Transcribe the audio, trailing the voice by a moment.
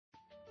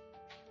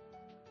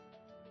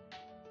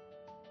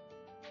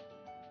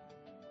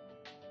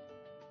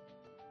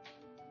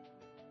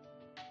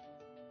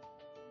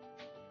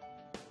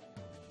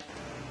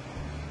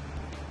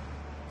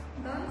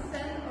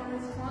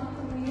respond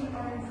to mean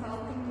or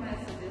insulting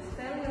messages.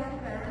 Tell your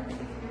parents if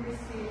you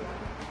receive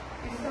one.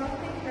 If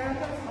something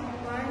happens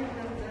online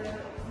that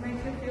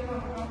makes you feel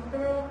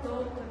uncomfortable,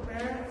 talk to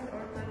parents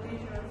or the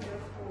teacher at your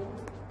school.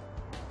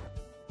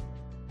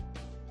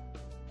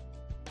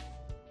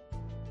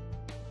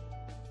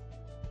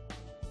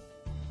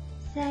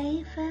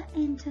 Safer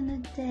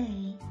Internet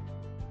Day.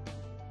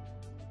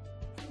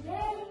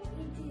 Today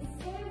it is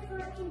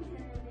Safer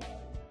Internet Day.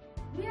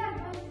 We are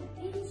going to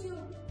teach you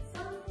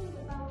something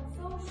about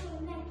social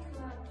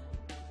networking.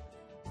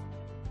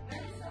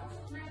 Many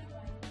social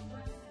networking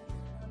websites,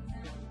 for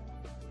example,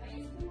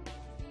 Facebook,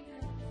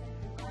 Twitter,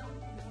 and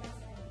WhatsApp,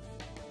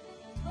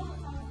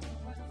 broadcasting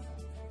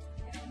websites,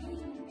 and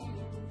meeting and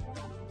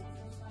equality in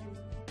society.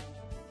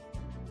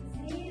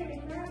 Their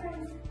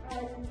requirements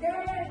are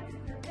there to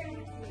protect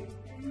you.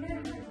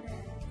 Remember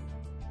that.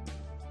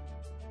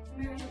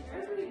 May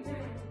every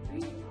day be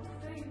a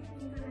safe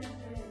internet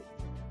day.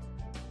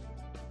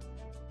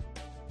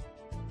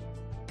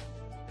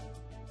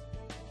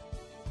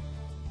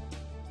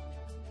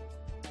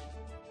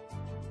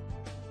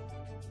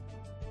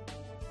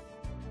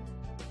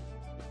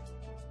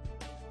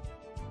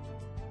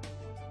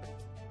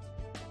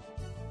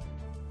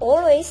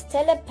 Always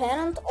tell a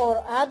parent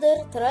or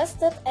other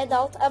trusted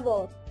adult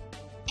about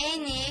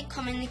any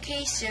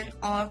communication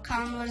or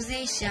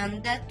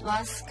conversation that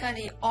was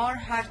scary or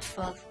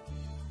hurtful.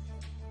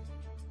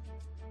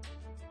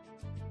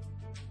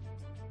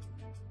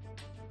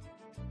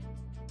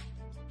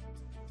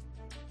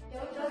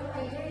 Don't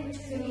forget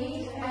to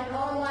meet an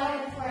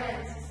online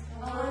friend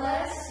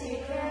unless you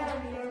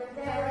have your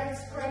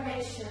parents'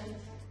 permission.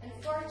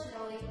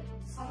 Unfortunately,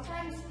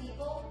 sometimes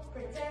people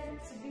pretend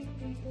to be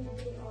people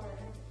they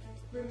aren't.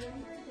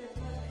 Remember that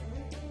not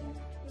everything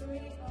you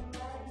read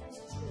online is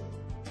true.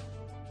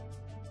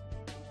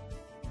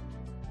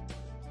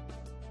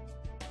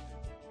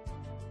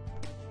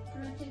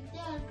 Protect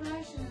your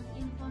personal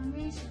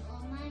information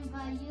online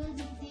by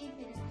using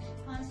different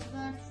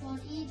passwords for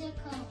each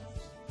account.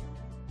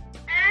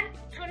 And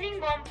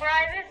turning on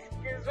privacy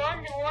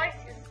zone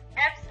devices,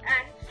 apps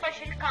and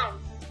social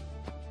accounts.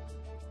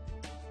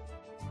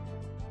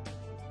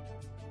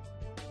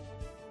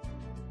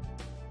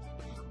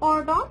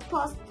 Or don't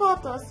post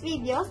photos,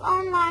 videos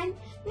online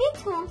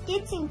without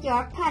getting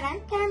your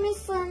parent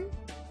permission.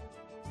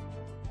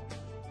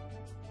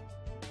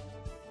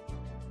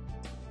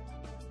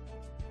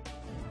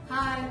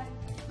 Hi,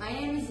 my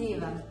name is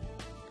Eva.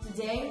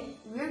 Today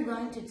we're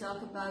going to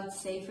talk about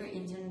Safer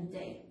Internet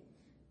Day.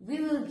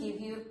 We will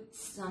give you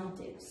some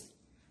tips.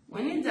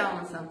 When you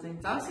download something,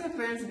 talk to your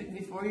parents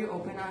before you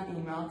open an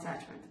email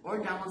attachment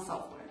or download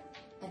software.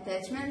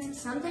 Attachments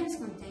sometimes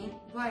contain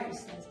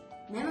viruses.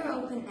 Never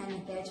open an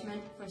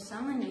attachment for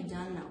someone you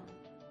don't know.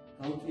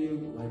 Talk to your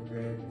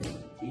librarian,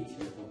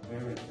 teacher, or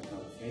parent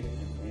about safe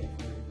and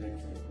accurate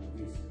websites for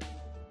research.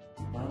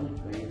 The public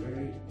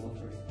library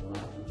offers a lot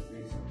of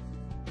resources.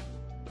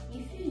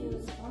 If you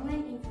use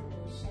online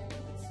information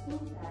in a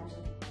school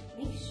project,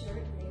 make sure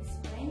to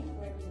explain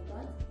where you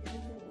got the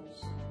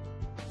information.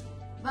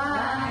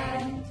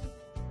 Bye!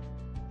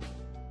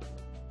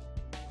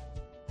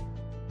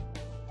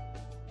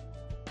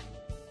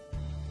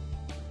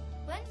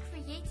 When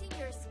creating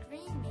your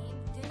screen name,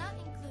 do not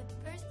include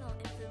personal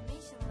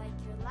information like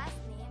your last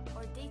name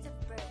or date of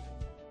birth.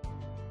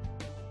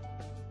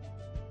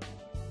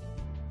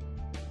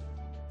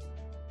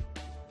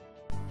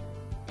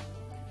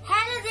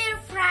 Hello dear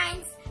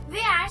friends, we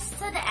are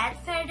studying at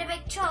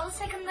Ferdebek Çoğu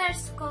Secondary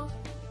School.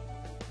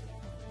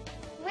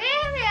 We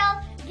will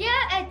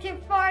give a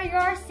tip for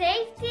your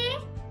safety.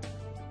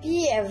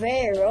 Be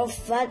aware of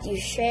what you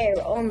share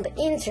on the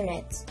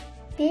internet.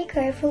 Be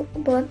careful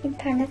about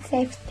internet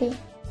safety.